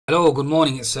Hello, good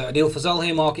morning. It's Adil Fazal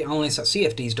here, market analyst at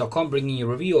CFDs.com, bringing you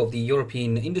a review of the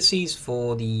European indices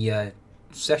for the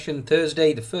session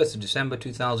Thursday, the 1st of December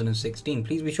 2016.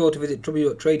 Please be sure to visit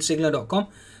www.tradesignal.com,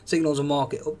 signals and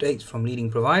market updates from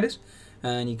leading providers,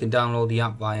 and you can download the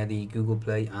app via the Google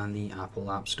Play and the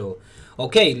Apple App Store.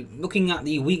 Okay, looking at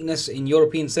the weakness in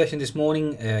European session this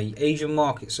morning, Asian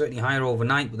market certainly higher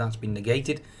overnight, but that's been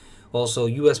negated. Also,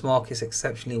 US markets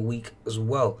exceptionally weak as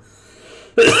well.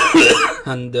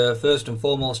 And first and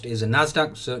foremost is the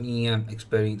Nasdaq, certainly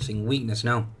experiencing weakness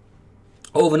now.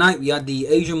 Overnight we had the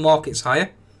Asian markets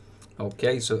higher.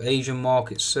 Okay, so Asian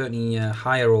markets certainly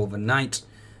higher overnight.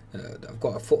 I've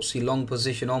got a FTSE long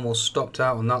position almost stopped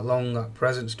out on that long. At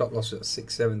present stop loss at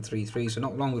 6733, so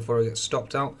not long before I get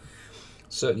stopped out.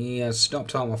 Certainly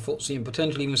stopped out my FTSE and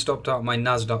potentially even stopped out my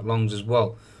Nasdaq longs as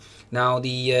well. Now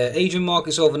the Asian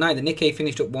markets overnight, the Nikkei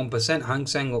finished up 1%, Hang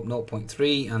Seng up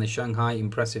 0.3%, and the Shanghai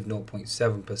impressive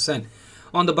 0.7%.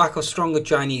 On the back of stronger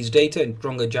Chinese data and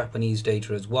stronger Japanese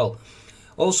data as well.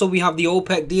 Also we have the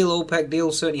OPEC deal. OPEC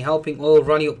deal certainly helping oil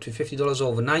rally up to $50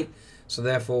 overnight. So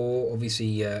therefore,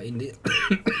 obviously,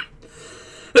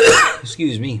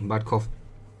 excuse me, bad cough.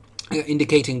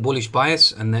 Indicating bullish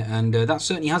bias, and that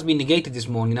certainly has been negated this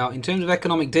morning. Now in terms of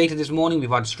economic data this morning, we've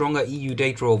had stronger EU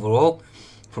data overall.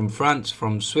 From France,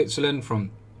 from Switzerland,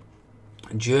 from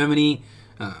Germany,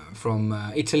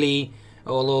 from Italy,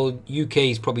 although UK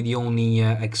is probably the only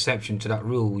exception to that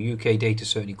rule. UK data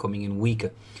certainly coming in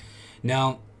weaker.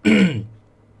 Now,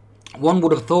 one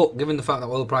would have thought, given the fact that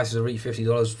oil prices have reached $50,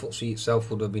 FTSE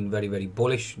itself would have been very, very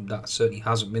bullish. That certainly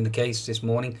hasn't been the case this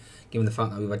morning, given the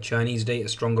fact that we've had Chinese data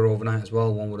stronger overnight as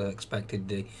well. One would have expected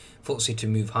the FTSE to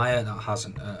move higher. That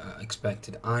hasn't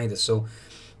expected either. So,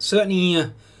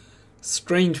 certainly...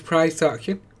 strange price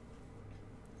action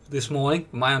this morning,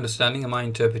 my understanding and my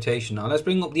interpretation. Now let's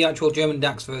bring up the actual German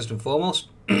DAX first and foremost.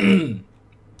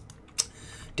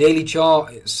 Daily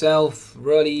chart itself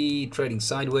really trading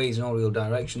sideways, no real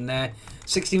direction there.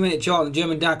 60-minute chart on the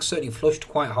German DAX certainly flushed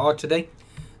quite hard today.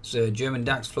 So German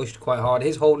DAX flushed quite hard.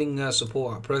 He's holding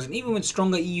support at present, even with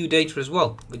stronger EU data as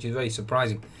well, which is very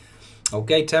surprising.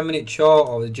 Okay, 10-minute chart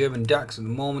of the German DAX at the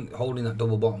moment, holding that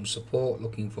double bottom support,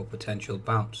 looking for potential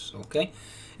bounce. Okay,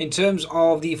 in terms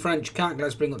of the French CAC,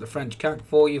 let's bring up the French CAC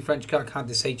for you. French CAC had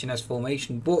this HNS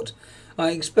formation, but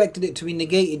I expected it to be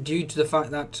negated due to the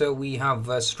fact that we have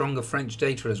stronger French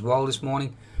data as well this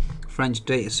morning. French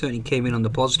data certainly came in on the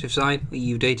positive side.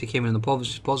 EU data came in on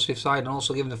the positive side, and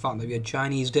also given the fact that we had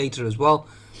Chinese data as well,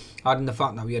 adding the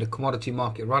fact that we had a commodity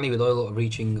market rally with oil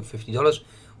reaching $50.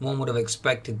 One would have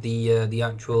expected the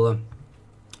actual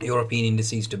European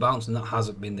indices to bounce, and that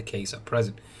hasn't been the case at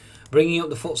present. Bringing up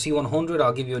the FTSE 100,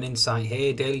 I'll give you an insight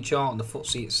here. Daily chart on the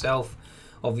FTSE itself.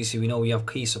 Obviously, we know we have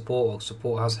key support, or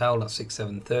support has held at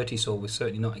 6730, so we're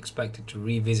certainly not expected to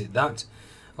revisit that.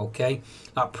 Okay,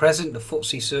 at present, the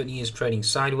FTSE certainly is trading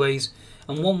sideways,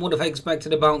 and one would have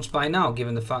expected a bounce by now,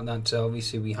 given the fact that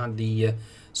obviously we had the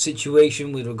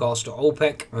situation with regards to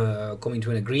OPEC coming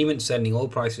to an agreement, sending oil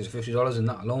prices to $50, and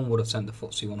that alone would have sent the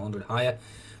FTSE 100 higher.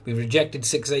 We've rejected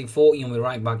 6840 and we're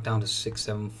right back down to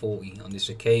 6740 on this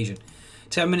occasion.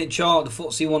 10-minute chart, the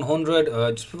FTSE 100.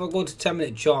 Just before I go to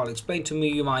 10-minute chart, I'll explain to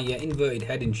you my inverted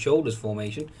head and shoulders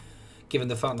formation, given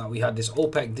the fact that we had this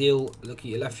OPEC deal. Look at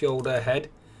your left shoulder head,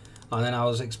 and then I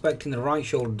was expecting the right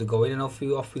shoulder to go in, and off we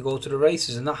go to the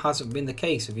races, and that hasn't been the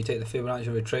case. If you take the Fibonacci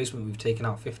retracement, we've taken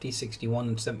out 50, 61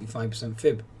 and 75%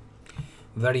 fib.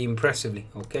 Very impressively.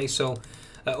 Okay, so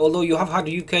although you have had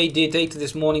UK data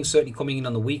this morning certainly coming in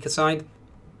on the weaker side,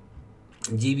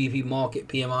 GBP market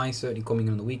PMI certainly coming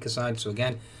in on the weaker side, so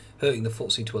again hurting the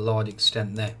FTSE to a large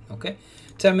extent there. Okay,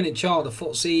 10-minute chart, the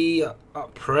FTSE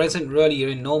at present really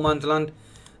you're in no man's land.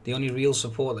 The only real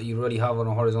support that you really have on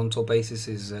a horizontal basis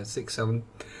is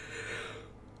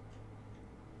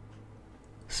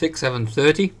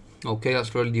 6730. Okay,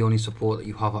 that's really the only support that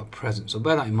you have at present. So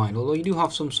bear that in mind. Although you do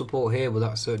have some support here, but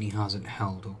that certainly hasn't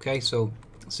held. Okay, so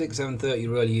 6730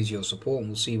 really is your support, and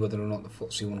we'll see whether or not the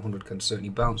FTSE 100 can certainly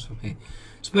bounce from here.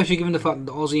 Especially given the fact that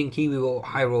the Aussie and Kiwi were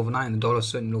higher overnight, and the dollar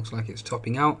certainly looks like it's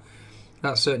topping out.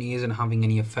 That certainly isn't having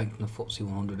any effect on the FTSE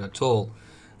 100 at all.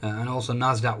 And also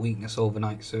Nasdaq weakness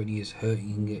overnight certainly is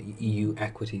hurting EU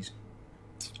equities.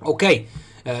 Okay,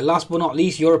 last but not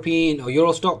least, European or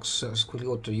Euro stocks. Let's quickly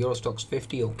go to Euro stocks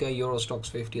 50. Okay, Euro stocks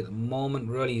 50 at the moment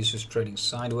really is just trading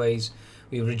sideways.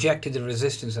 We've rejected the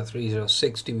resistance at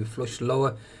 3060. We flushed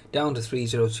lower down to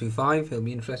 3025. It'll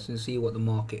be interesting to see what the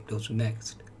market does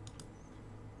next.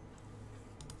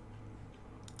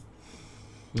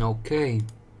 Okay.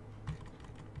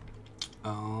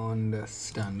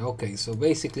 Understand. Okay, so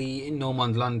basically in no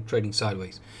man's land, trading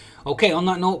sideways. Okay, on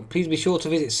that note, please be sure to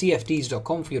visit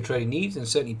cfds.com for your trading needs and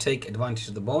certainly take advantage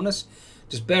of the bonus.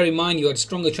 Just bear in mind you had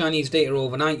stronger Chinese data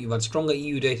overnight, you've had stronger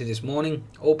EU data this morning.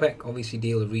 OPEC obviously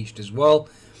deal reached as well.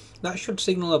 That should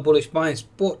signal a bullish bias,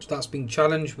 but that's being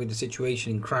challenged with the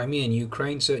situation in Crimea and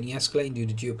Ukraine certainly escalating due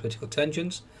to geopolitical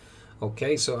tensions.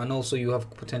 Okay, so and also you have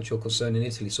potential concern in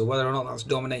Italy. So whether or not that's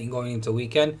dominating going into the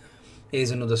weekend is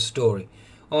another story.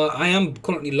 I am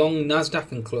currently long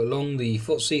Nasdaq and long the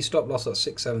FTSE, stop loss at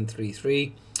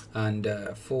 6733 and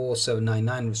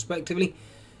 4799 respectively.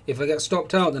 If I get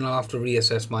stopped out, then I'll have to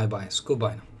reassess my bias.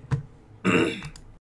 Goodbye now.